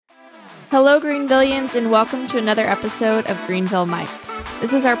Hello, Greenvillians, and welcome to another episode of Greenville Mic'd.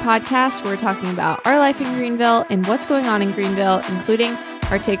 This is our podcast where we're talking about our life in Greenville and what's going on in Greenville, including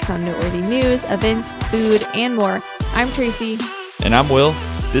our takes on noteworthy news, events, food, and more. I'm Tracy. And I'm Will.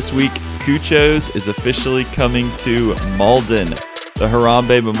 This week, Cuchos is officially coming to Mauldin. The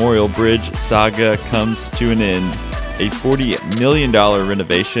Harambe Memorial Bridge saga comes to an end. A $40 million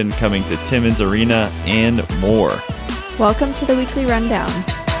renovation coming to Timmons Arena, and more. Welcome to the Weekly Rundown.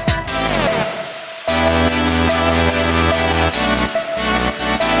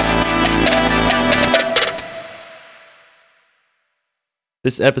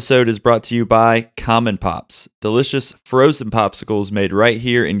 This episode is brought to you by Common Pops, delicious frozen popsicles made right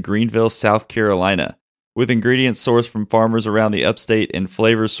here in Greenville, South Carolina. With ingredients sourced from farmers around the upstate and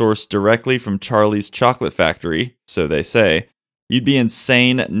flavors sourced directly from Charlie's Chocolate Factory, so they say, you'd be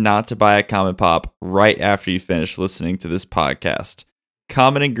insane not to buy a Common Pop right after you finish listening to this podcast.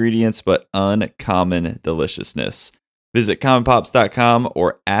 Common ingredients, but uncommon deliciousness. Visit commonpops.com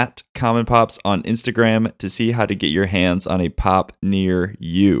or at commonpops on Instagram to see how to get your hands on a pop near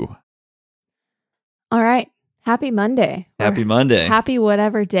you. All right. Happy Monday. Happy Monday. Happy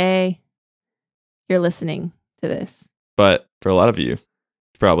whatever day you're listening to this. But for a lot of you,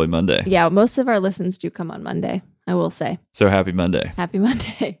 it's probably Monday. Yeah, most of our listens do come on Monday, I will say. So happy Monday. Happy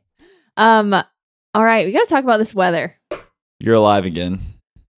Monday. All right, we got to talk about this weather. You're alive again.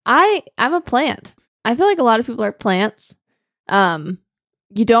 I'm a plant. I feel like a lot of people are plants. You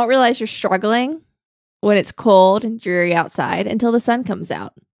don't realize you're struggling when it's cold and dreary outside until the sun comes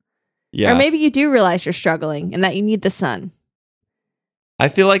out. Yeah. Or maybe you do realize you're struggling and that you need the sun. I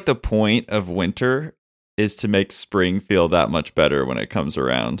feel like the point of winter is to make spring feel that much better when it comes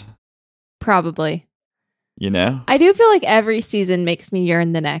around. Probably. You know? I do feel like every season makes me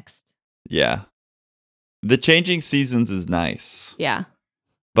yearn the next. Yeah. The changing seasons is nice. Yeah.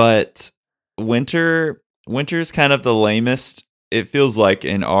 But winter is kind of the lamest, it feels like,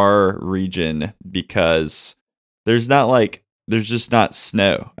 in our region because there's just not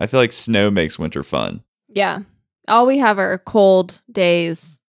snow. I feel like snow makes winter fun. Yeah. All we have are cold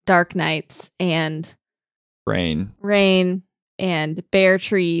days, dark nights, and rain and bare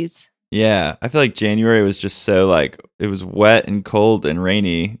trees. Yeah. I feel like January was just so it was wet and cold and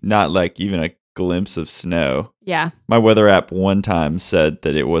rainy, not like even a glimpse of snow. Yeah. My weather app one time said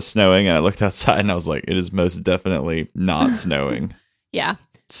that it was snowing, and I looked outside and I was like, it is most definitely not snowing. Yeah.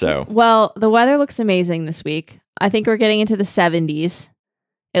 So, well, the weather looks amazing this week. I think we're getting into the 70s,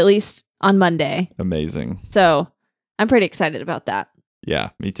 at least on Monday. Amazing. So I'm pretty excited about that.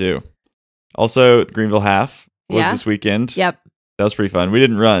 Yeah, me too. Also, Greenville Half was this weekend. Yep. That was pretty fun. We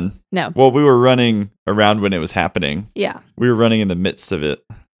didn't run. No. Well, we were running around when it was happening. Yeah. We were running in the midst of it.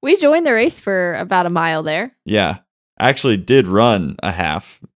 We joined the race for about a mile there. Yeah. I actually did run a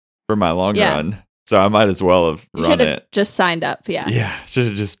half for my long run. So I might as well have run it. Just signed up. Yeah. Yeah. Should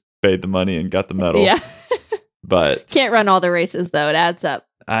have just paid the money and got the medal. Yeah. But can't run all the races though. It adds up.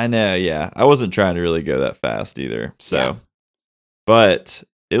 I know. Yeah. I wasn't trying to really go that fast either. So, but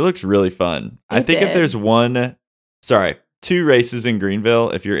it looked really fun. I think if there's two races in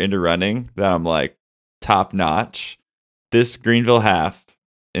Greenville, if you're into running, that I'm like top notch, this Greenville Half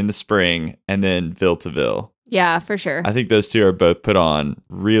in the spring, and then Ville to Ville. Yeah, for sure. I think those two are both put on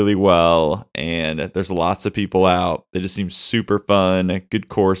really well, and there's lots of people out. They just seem super fun, good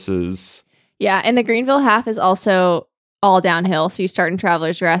courses. Yeah, and the Greenville Half is also all downhill. So you start in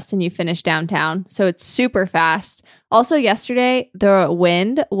Travelers Rest and you finish downtown. So it's super fast. Also, yesterday, the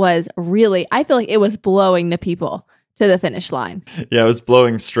wind was I feel like it was blowing the people to the finish line. Yeah, it was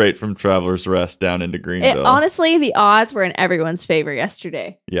blowing straight from Travelers Rest down into Greenville. Honestly, the odds were in everyone's favor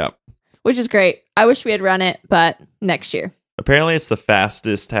yesterday. Yep. Which is great. I wish we had run it, but next year. Apparently, it's the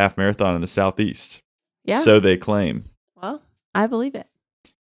fastest half marathon in the Southeast. Yeah. So they claim. Well, I believe it.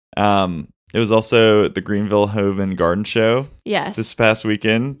 It was also the Greenville Hove and Garden Show. Yes. This past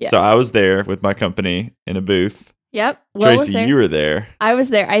weekend. Yes. So I was there with my company in a booth. Yep. Tracy, you were there. I was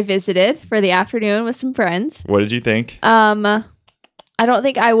there. I visited for the afternoon with some friends. What did you think? I don't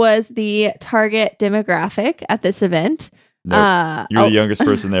think I was the target demographic at this event. Nope. You were the youngest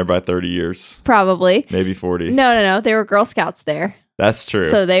person there by 30 years. Probably. Maybe 40. No. They were Girl Scouts there. That's true.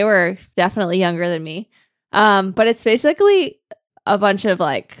 So they were definitely younger than me. But it's basically a bunch of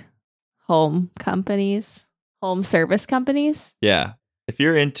home service companies. Yeah. If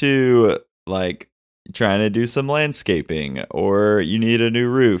you're into trying to do some landscaping, or you need a new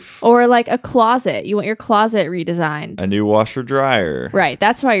roof, or a closet, you want your closet redesigned, a new washer dryer. Right.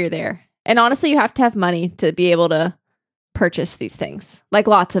 That's why you're there. And honestly, you have to have money to be able to purchase these things,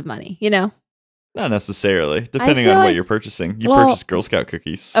 lots of money, Not necessarily, depending feel on what like- you're purchasing. You well, purchase Girl Scout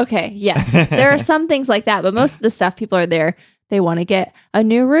cookies. Okay, yes. There are some things like that, but most of the stuff people are there, they want to get a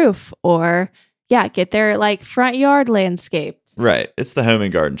new roof or get their like front yard landscaped. Right. It's the home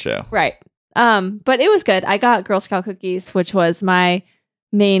and garden show. Right. But it was good. I got Girl Scout cookies, which was my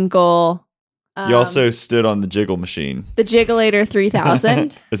main goal. You also stood on the jiggle machine. The Jiggleator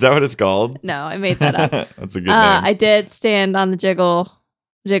 3000. Is that what it's called? No, I made that up. That's a good name. I did stand on the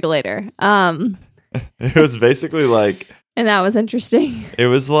Jiggleator. It was basically like, And that was interesting. it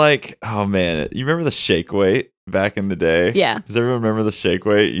was like, oh man, you remember the shake weight back in the day? Yeah. Does everyone remember the shake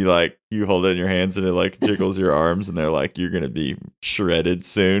weight? You hold it in your hands and it like jiggles your arms and they're like, you're going to be shredded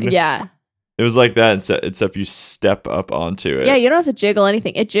soon. Yeah. It was like that, except you step up onto it. Yeah, you don't have to jiggle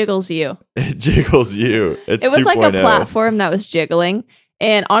anything. It jiggles you. It jiggles you. It's It was 2.0. like a platform that was jiggling.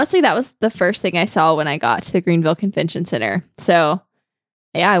 And honestly, that was the first thing I saw when I got to the Greenville Convention Center. So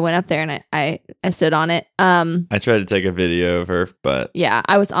yeah, I went up there and I stood on it. I tried to take a video of her, but Yeah,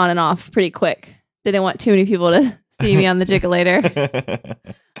 I was on and off pretty quick. Didn't want too many people to see me on the Jiggleator.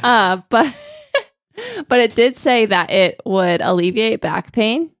 But it did say that it would alleviate back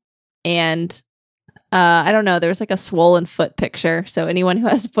pain. And I don't know, there was like a swollen foot picture. So anyone who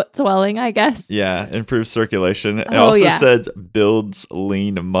has foot swelling, I guess. yeah, improves circulation. It Oh, also yeah. says builds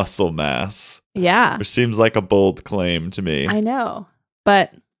lean muscle mass, Yeah, which seems like a bold claim to me. I know.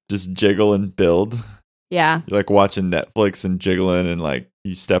 But Just jiggle and build. yeah, You're like watching Netflix and jiggling and like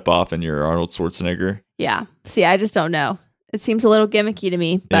you step off and you're Arnold Schwarzenegger. yeah. See, I just don't know. It seems a little gimmicky to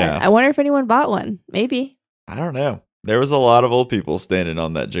me, but Yeah. I wonder if anyone bought one. Maybe. I don't know. There was a lot of old people standing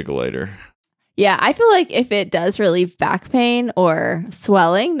on that jiggleator. Yeah, I feel like if it does relieve back pain or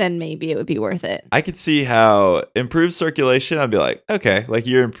swelling, then maybe it would be worth it. I could see how improved circulation. I'd be like, okay, like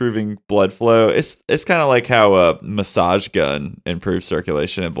you're improving blood flow. It's kind of like how a massage gun improves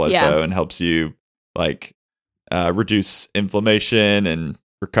circulation and blood Yeah. flow and helps you like reduce inflammation and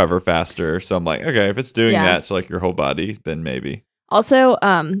recover faster. So I'm like, okay, if it's doing Yeah. that to like your whole body, then maybe. Also,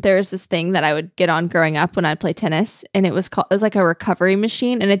 there was this thing that I would get on growing up when I'd play tennis, and it was like a recovery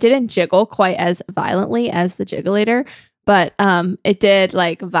machine, and it didn't jiggle quite as violently as the Jiggleator, but it did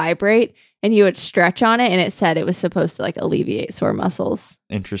like vibrate, and you would stretch on it, and it said it was supposed to like alleviate sore muscles.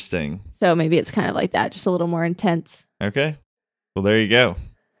 Interesting. So maybe it's kind of like that, just a little more intense. Okay. Well, there you go.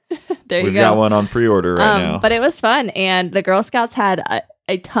 There We've you go. got one on pre-order right now. But it was fun, and the Girl Scouts had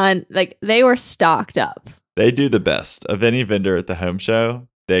a ton. Like they were stocked up. They do the best of any vendor at the home show.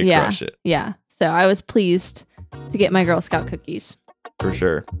 They Yeah. crush it Yeah. So I was pleased to get my Girl Scout cookies. for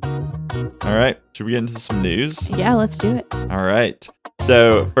sure. All right. Should we get into some news? Yeah, let's do it. All right.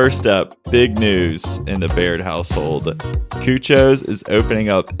 So, first up, big news in the Baird household. Cuchos is opening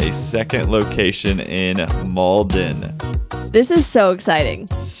up a second location in Mauldin. This is so exciting.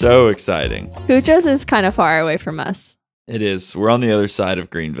 So exciting. Cuchos is kind of far away from us. It is. We're on the other side of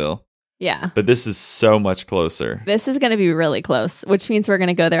Greenville, Yeah. but this is so much closer. This is going to be really close, which means we're going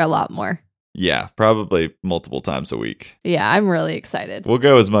to go there a lot more. Yeah, probably multiple times a week. Yeah, I'm really excited. We'll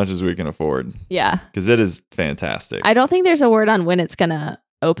go as much as we can afford Yeah. because it is fantastic. I don't think there's a word on when it's going to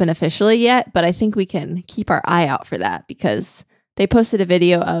open officially yet, but I think we can keep our eye out for that because they posted a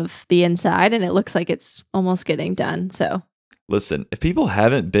video of the inside and it looks like it's almost getting done. So, Listen, if people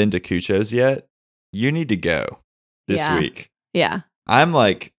haven't been to Cuchos yet, you need to go this Yeah. week. yeah. I'm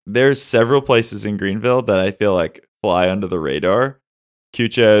like, there's several places in Greenville that I feel like fly under the radar.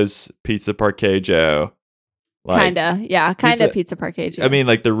 Cuchos, Pizza Parquejo. Like, Kinda. Yeah. Kinda Pizza Parquet. I mean,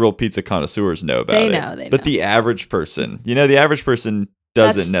 like the real pizza connoisseurs know about They it. know, they But know. the average person, the average person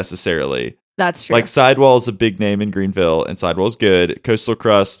doesn't That's- necessarily. That's true. Like Sidewall is a big name in Greenville and Sidewall's good. Coastal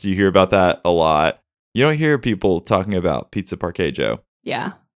Crust, you hear about that a lot. You don't hear people talking about Pizza Parquejo.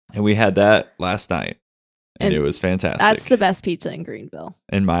 yeah. And we had that last night. And And it was fantastic. That's the best pizza in Greenville.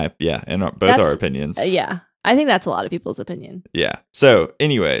 in both That's- our opinions. Yeah. I think that's a lot of people's opinion. Yeah. So,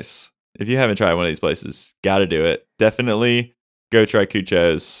 anyways, if you haven't tried one of these places, got to do it. Definitely go try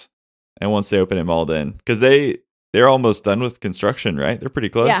Cuchos. And once they open in Mauldin, because they're almost done with construction, right? They're pretty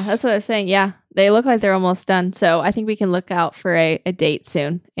close. Yeah, that's what I was saying. Yeah. They look like they're almost done. So I think we can look out for a date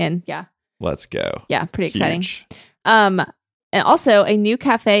soon. And Let's go. yeah, pretty exciting. Huge. And also a new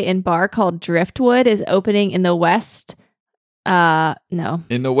cafe and bar called Driftwood is opening in the west. No.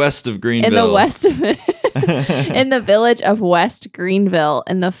 In the west of Greenville. In the west of in the village of West Greenville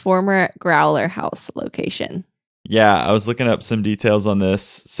in the former Growler House location. Yeah, I was looking up some details on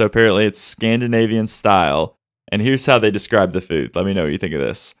this. So apparently it's Scandinavian style. And here's how they describe the food. Let me know what you think of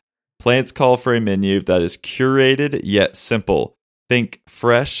this. Plants call for a menu that is curated yet simple. Think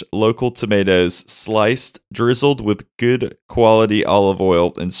fresh local tomatoes, sliced, drizzled with good quality olive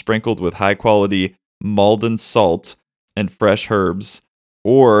oil, and sprinkled with high quality Mauldin salt and fresh herbs,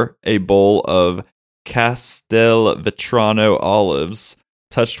 or a bowl of Castelvetrano olives,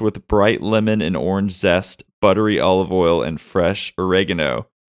 touched with bright lemon and orange zest, buttery olive oil, and fresh oregano,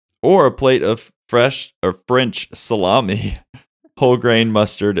 or a plate of fresh or French salami, whole grain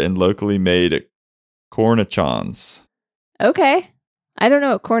mustard, and locally made cornichons. Okay. I don't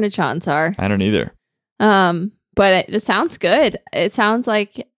know what cornichons are. I don't either. But it sounds good. It sounds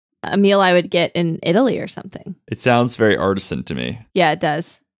like a meal I would get in Italy or something. It sounds very artisan to me. Yeah, it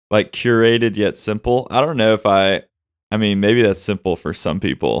does. Like curated yet simple. I don't know if I mean, maybe that's simple for some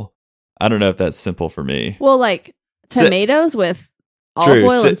people. I don't know if that's simple for me. Well, like tomatoes with olive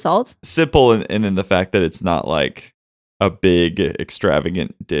oil and salt. Simple, and then the fact that it's not like a big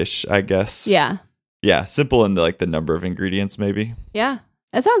extravagant dish, I guess. Yeah. Yeah, simple in the number of ingredients, maybe. Yeah,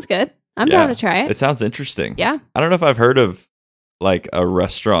 that sounds good. I'm down to try it. It sounds interesting. Yeah. I don't know if I've heard of like a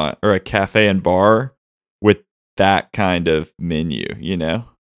restaurant or a cafe and bar with that kind of menu, you know?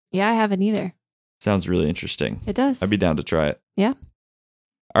 Yeah, I haven't either. Sounds really interesting. It does. I'd be down to try it. Yeah.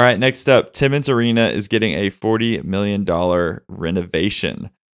 All right, next up, Timmons Arena is getting a $40 million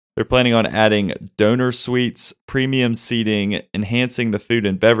renovation. They're planning on adding donor suites, premium seating, enhancing the food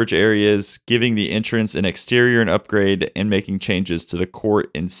and beverage areas, giving the entrance an exterior an upgrade, and making changes to the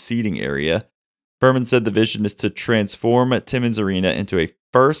court and seating area. Furman said the vision is to transform Timmons Arena into a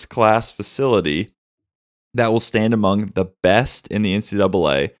first-class facility that will stand among the best in the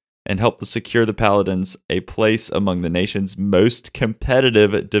NCAA and help to secure the Paladins a place among the nation's most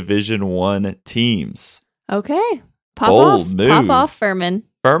competitive Division I teams. Okay. Bold move. Pop off, Furman.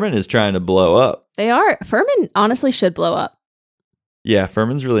 Furman is trying to blow up. They are. Furman honestly should blow up. Yeah,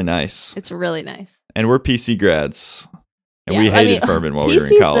 Furman's really nice. It's really nice. And we're PC grads. And we hated Furman while we were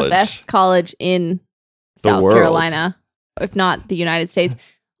in college. PC's the best college in South Carolina, if not the United States.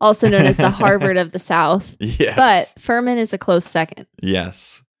 Also known as the Harvard of the South. Yes. But Furman is a close second.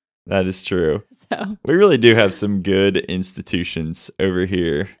 Yes, that is true. So we really do have some good institutions over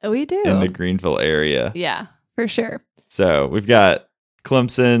here. We do. In the Greenville area. Yeah, for sure. So we've got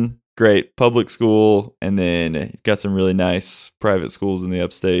Clemson, great public school, and then you've got some really nice private schools in the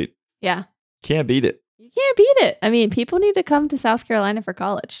upstate. Yeah. Can't beat it. You can't beat it. I mean, people need to come to South Carolina for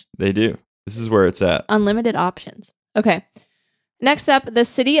college. They do. This is where it's at. Unlimited options. Okay. Next up, the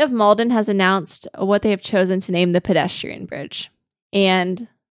city of Mauldin has announced what they have chosen to name the pedestrian bridge. And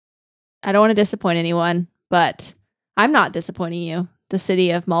I don't want to disappoint anyone, but I'm not disappointing you. The city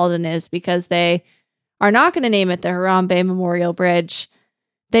of Mauldin is, because they are not going to name it the Harambe Memorial Bridge.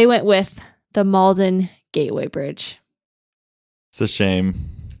 They went with the Mauldin Gateway Bridge. It's a shame.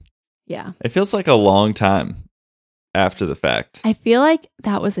 Yeah. It feels like a long time after the fact. I feel like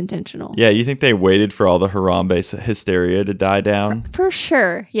that was intentional. Yeah, you think they waited for all the Harambe hysteria to die down? For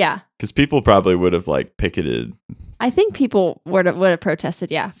sure, yeah. Because people probably would have picketed. I think people would have protested,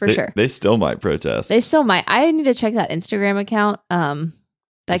 yeah, for sure. They still might protest. They still might. I need to check that Instagram account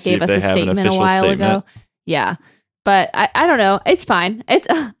that gave us a statement a while ago. Yeah. But I don't know. It's fine. It's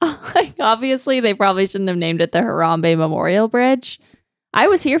obviously they probably shouldn't have named it the Harambe Memorial Bridge. I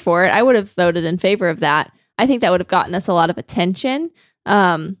was here for it. I would have voted in favor of that. I think that would have gotten us a lot of attention.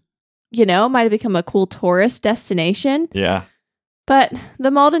 Might have become a cool tourist destination. Yeah. But the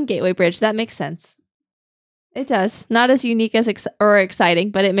Mauldin Gateway Bridge, that makes sense. It does. Not as unique as or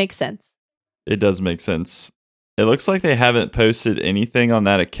exciting, but it makes sense. It does make sense. It looks like they haven't posted anything on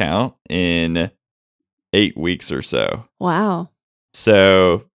that account in 8 weeks or so. Wow.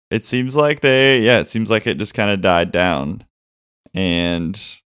 So it seems like it just kind of died down. And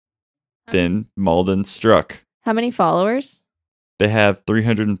then Mauldin struck. How many followers? They have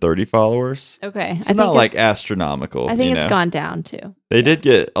 330 followers. Okay. It's not astronomical. I think it's gone down too. They did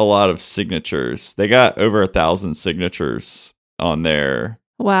get a lot of signatures. They got over 1,000 signatures on their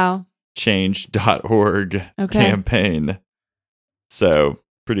change.org campaign. So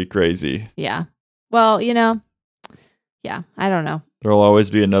pretty crazy. Yeah. Well, I don't know. There'll always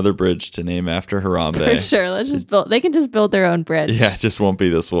be another bridge to name after Harambe. For sure. They can just build their own bridge. Yeah, it just won't be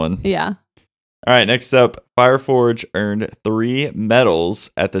this one. Yeah. All right, next up, Fireforge earned 3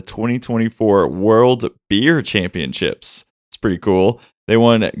 medals at the 2024 World Beer Championships. It's pretty cool. They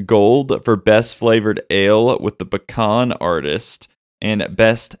won gold for Best Flavored Ale with the Pecan Artist and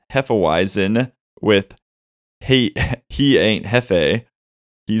Best Hefeweizen with He Ain't Hefe,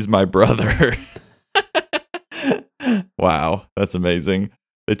 He's My Brother. Wow, that's amazing.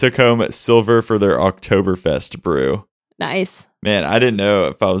 They took home silver for their Oktoberfest brew. Nice. Man, I didn't know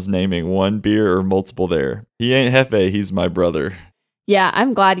if I was naming one beer or multiple there. He ain't Hefe, he's my brother. Yeah,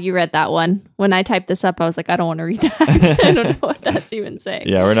 I'm glad you read that one. When I typed this up, I was like, I don't want to read that. I don't know what that's even saying.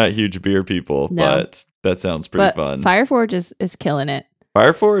 Yeah, we're not huge beer people, No. but that sounds pretty fun. Fireforge is killing it.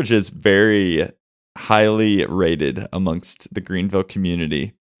 Fireforge is very highly rated amongst the Greenville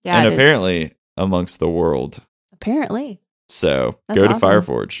community. Yeah, and apparently amongst the world. Apparently. So That's go to awesome.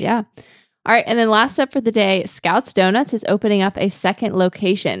 Fireforge. Yeah. All right. And then last up for the day, Scouts Donuts is opening up a second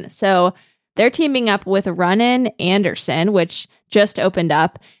location. So they're teaming up with Run-In Anderson, which just opened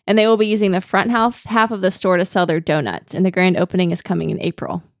up, and they will be using the front half of the store to sell their donuts. And the grand opening is coming in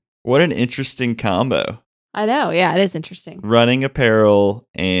April. What an interesting combo. I know. Yeah, it is interesting. Running apparel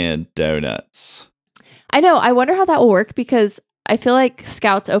and donuts. I know. I wonder how that will work because I feel like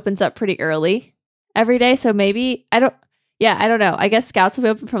Scouts opens up pretty early every day. So maybe, I don't know. I guess Scouts will be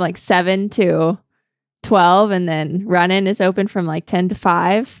open from like 7 to 12, and then Run-In is open from like 10 to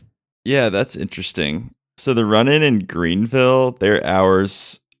 5. Yeah, that's interesting. So the Run-In in Greenville, their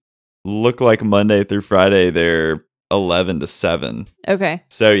hours look like Monday through Friday. They're 11 to 7. Okay.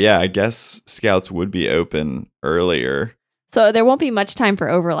 So yeah, I guess Scouts would be open earlier. So there won't be much time for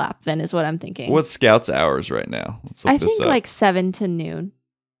overlap then is what I'm thinking. What's Scouts hours right now? Let's look I this think up. like 7 to noon.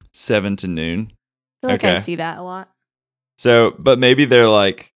 7 to noon. I feel like Okay. I see that a lot. So, but maybe they're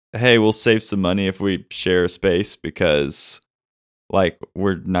like, hey, we'll save some money if we share a space because like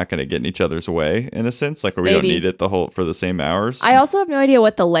we're not going to get in each other's way in a sense. Like we don't need it for the same hours. I also have no idea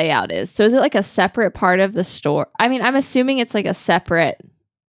what the layout is. So is it like a separate part of the store? I mean, I'm assuming it's like a separate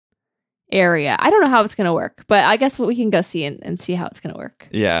area. I don't know how it's going to work, but I guess we can go see and see how it's going to work.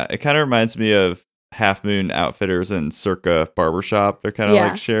 Yeah, it kind of reminds me of Half Moon Outfitters and Circa Barbershop. They're kind of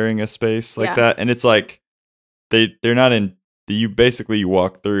like sharing a space like that. And it's like they're not in you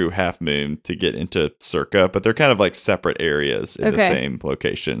walk through Half Moon to get into Circa, but they're kind of like separate areas in the same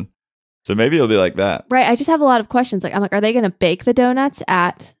location. So maybe it'll be like that. Right. I just have a lot of questions. I'm like, are they going to bake the donuts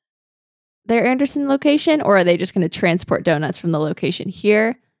at their Anderson location, or are they just going to transport donuts from the location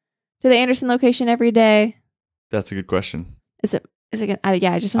here to the Anderson location every day? That's a good question. Is it gonna,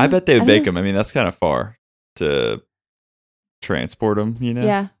 yeah, I bet they would bake them. I mean, that's kind of far to transport them, you know?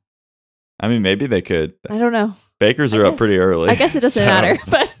 Yeah. I mean, maybe they could. I don't know. Bakers are up pretty early. I guess it doesn't matter,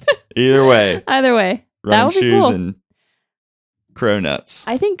 but either way. Running shoes cool. and crow nuts.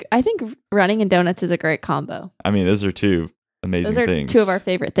 I think running and donuts is a great combo. I mean, those are two amazing things. Two of our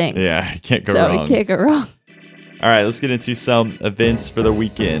favorite things. Yeah, you can't go wrong. So you can't go wrong. All right, let's get into some events for the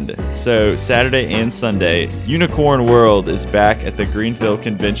weekend. So Saturday and Sunday, Unicorn World is back at the Greenville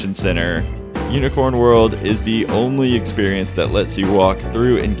Convention Center. Unicorn World is the only experience that lets you walk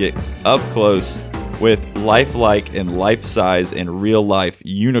through and get up close with lifelike and life-size and real-life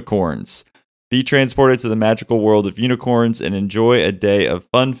unicorns. Be transported to the magical world of unicorns and enjoy a day of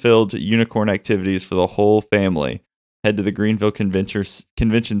fun-filled unicorn activities for the whole family. Head to the Greenville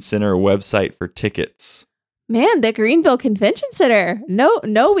Convention Center website for tickets. Man, the Greenville Convention Center.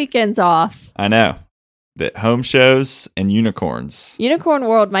 No weekends off. I know. The home shows and unicorns. Unicorn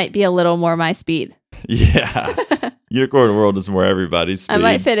World might be a little more my speed. Yeah. Unicorn World is more everybody's speed. I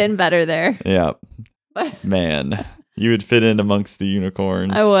might fit in better there. Yeah. Man, you would fit in amongst the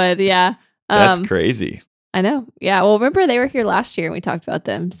unicorns. I would, yeah. That's crazy. I know. Yeah. Well, remember they were here last year and we talked about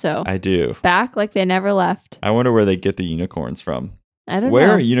them. So I do. Back like they never left. I wonder where they get the unicorns from. I don't know.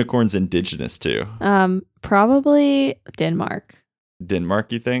 Where are unicorns indigenous to? Probably Denmark.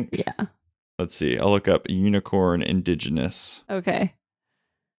 Denmark, you think? Yeah. Let's see. I'll look up unicorn indigenous. Okay.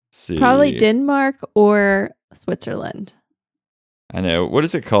 Let's see. Probably Denmark or Switzerland. I know. What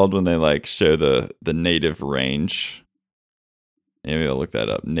is it called when they like show the native range? Maybe I'll look that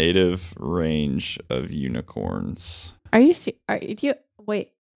up. Native range of unicorns.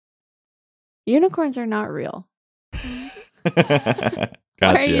 Wait. Unicorns are not real. Gotcha.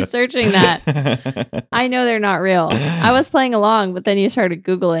 Why are you searching that? I know they're not real. I was playing along, but then you started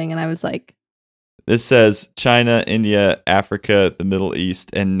Googling and I was like... This says China, India, Africa, the Middle East,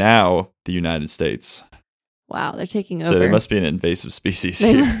 and now the United States. Wow, they're taking over. So they must be an invasive species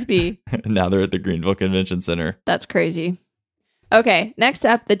They here. must be. Now they're at the Greenville Convention Center. That's crazy. Okay, next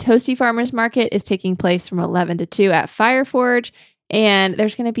up, the Toasty Farmers Market is taking place from 11 to 2 at Fireforge. And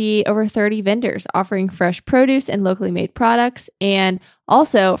there's going to be over 30 vendors offering fresh produce and locally made products. And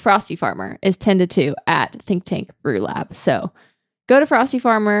also, Frosty Farmer is 10 to 2 at Think Tank Brew Lab. So go to Frosty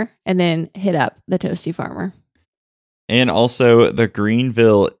Farmer and then hit up the Toasty Farmer. And also, the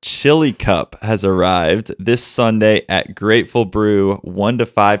Greenville Chili Cup has arrived this Sunday at Grateful Brew, 1 to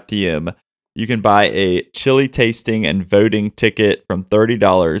 5 p.m. You can buy a chili tasting and voting ticket from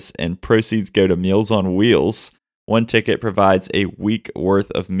 $30, and proceeds go to Meals on Wheels. One ticket provides a week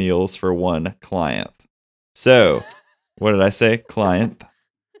worth of meals for one client. So, What did I say? Client.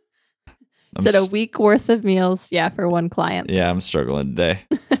 Said a week worth of meals, for one client. Yeah, I'm struggling today.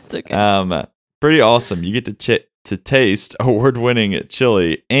 It's okay. Pretty awesome. You get to taste award-winning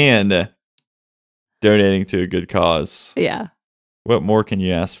chili and donating to a good cause. Yeah. What more can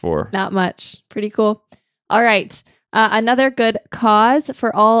you ask for? Not much. Pretty cool. All right. Another good cause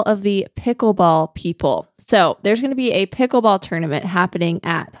for all of the pickleball people. So there's going to be a pickleball tournament happening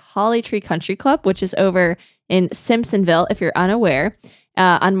at Holly Tree Country Club, which is over in Simpsonville, if you're unaware,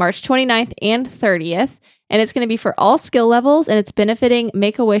 on March 29th and 30th. And it's going to be for all skill levels, and it's benefiting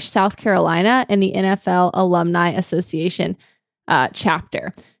Make-A-Wish South Carolina and the NFL Alumni Association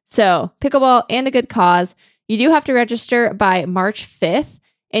chapter. So pickleball and a good cause. You do have to register by March 5th.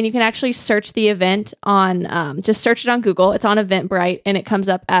 And you can actually search the event on, just search it on Google. It's on Eventbrite, and it comes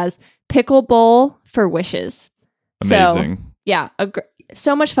up as Pickleball for Wishes. Amazing. So,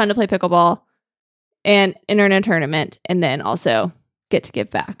 so much fun to play pickleball and enter in a tournament, and then also get to give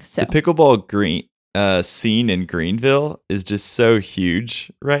back. So the pickleball scene in Greenville is just so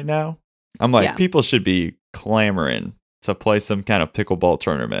huge right now. I'm like, people should be clamoring to play some kind of pickleball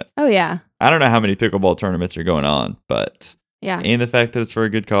tournament. Oh, yeah. I don't know how many pickleball tournaments are going on, but... Yeah. And the fact that it's for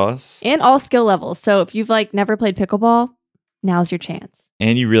a good cause. And all skill levels. So if you've never played pickleball, now's your chance.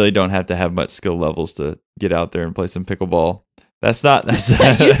 And you really don't have to have much skill levels to get out there and play some pickleball. That's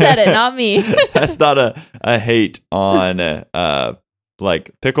You said it, not me. That's not a hate on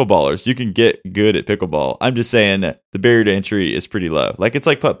pickleballers. You can get good at pickleball. I'm just saying that the barrier to entry is pretty low. It's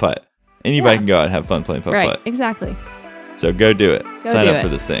like putt-putt. Anybody can go out and have fun playing putt-putt. Right, exactly. So go do it. Sign up for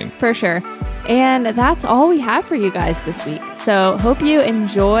this thing. For sure. And that's all we have for you guys this week. So hope you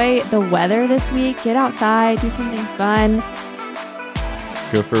enjoy the weather this week. Get outside, do something fun.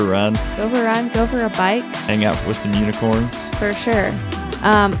 Go for a run. Go for a bike. Hang out with some unicorns. For sure.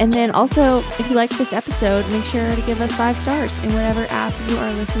 And then also, if you liked this episode, make sure to give us 5 stars in whatever app you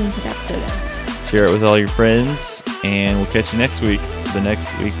are listening to the episode in. Share it with all your friends, and we'll catch you next week for the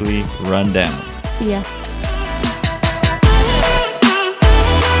next weekly rundown. See ya.